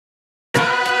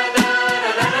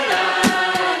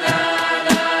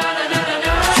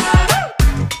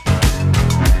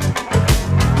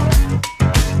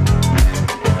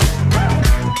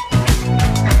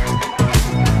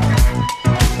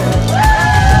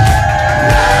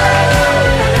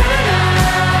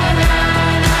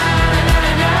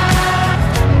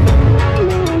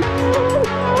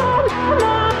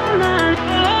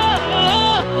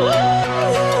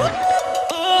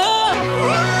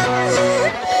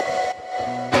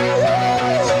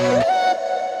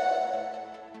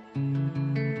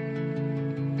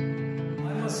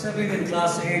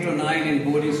line in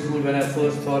boarding school when I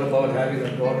first thought about having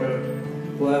a daughter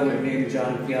who I would name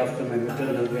Janki after my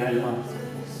maternal grandma,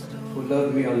 who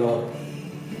loved me a lot.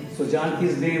 So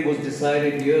Janki's name was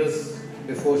decided years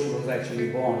before she was actually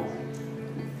born.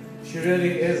 She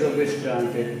really is a wish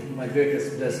granted, my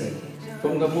greatest blessing.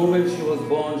 From the moment she was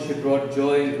born, she brought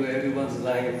joy into everyone's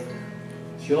life.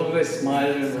 She always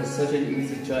smiled and was such an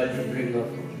easy child to bring up.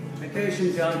 Mitesh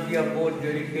and Janki are both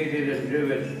dedicated and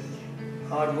driven,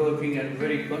 hardworking and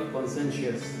very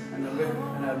conscientious, and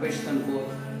I wish them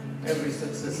both every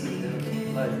success in their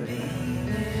life.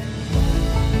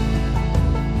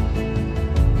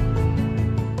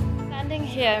 Standing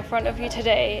here in front of you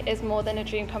today is more than a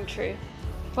dream come true.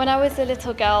 When I was a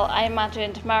little girl, I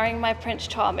imagined marrying my Prince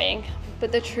Charming,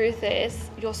 but the truth is,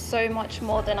 you're so much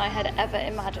more than I had ever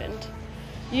imagined.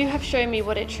 You have shown me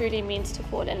what it truly means to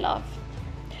fall in love.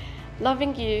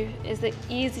 Loving you is the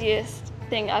easiest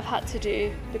thing I've had to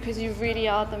do because you really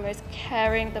are the most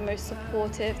caring, the most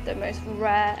supportive, the most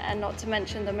rare, and not to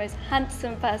mention the most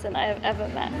handsome person I have ever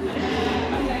met.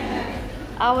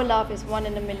 Our love is 1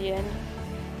 in a million.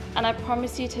 And I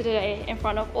promise you today, in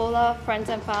front of all our friends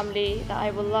and family, that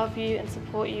I will love you and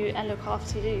support you and look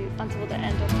after you until the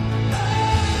end of time.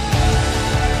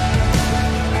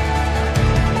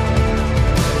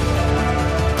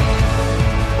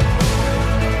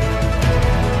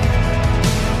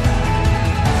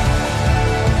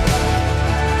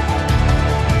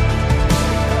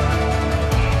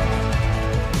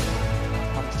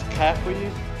 I promise to care for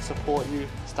you, support you,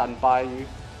 stand by you,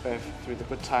 both through the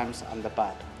good times and the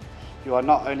bad. You are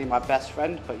not only my best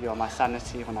friend, but you are my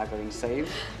sanity when I go insane.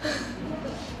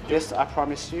 This I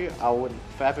promise you, I will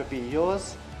forever be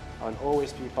yours. I will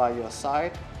always be by your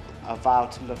side. I vow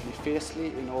to love you fiercely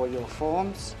in all your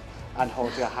forms and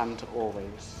hold your hand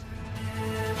always.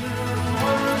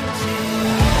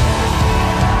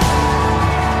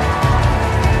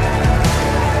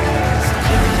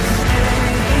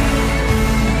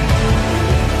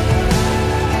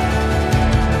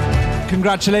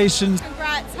 Congratulations.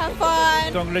 Congrats, have fun.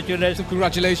 Congratulations.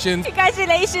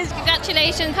 Congratulations.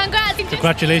 Congratulations. Congrats.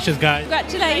 Congratulations, guys.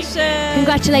 Congratulations.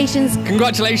 Congratulations.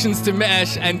 Congratulations to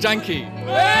Mitesh and Janki.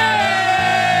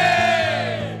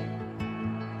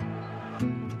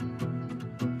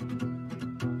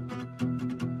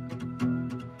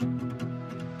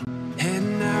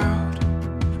 Heading out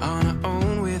on our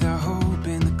own with our hope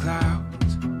in the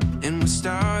clouds, and we're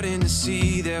starting to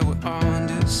see that we're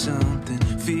onto something.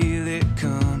 Feel it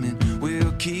coming,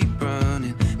 we'll keep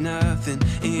running, nothing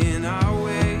in our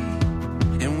way,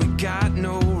 and we got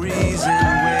no reason to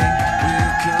wait.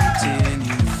 We'll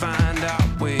continue to find our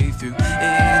way through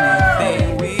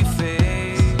anything we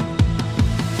face.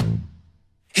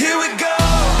 Here we go.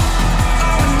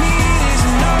 All we need is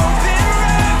an open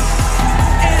road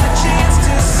and a chance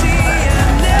to see a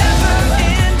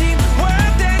never-ending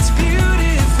world that's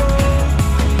beautiful.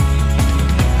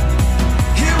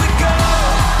 Here we go.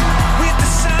 With the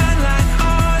sunlight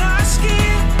on our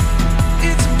skin,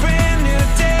 it's a brand new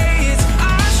day, it's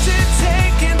ours to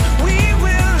take and we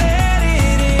will let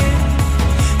it in.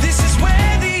 This is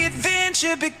where the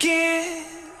adventure begins.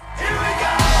 Here we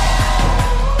go.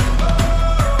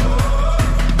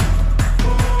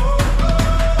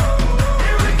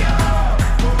 Here we go.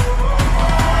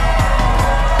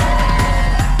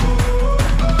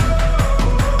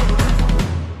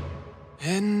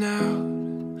 Heading out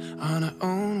on our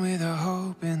own with our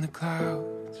hope in the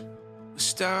clouds. We're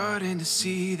starting to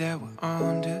see that we're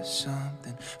onto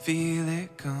something. Feel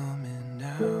it coming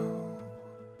now.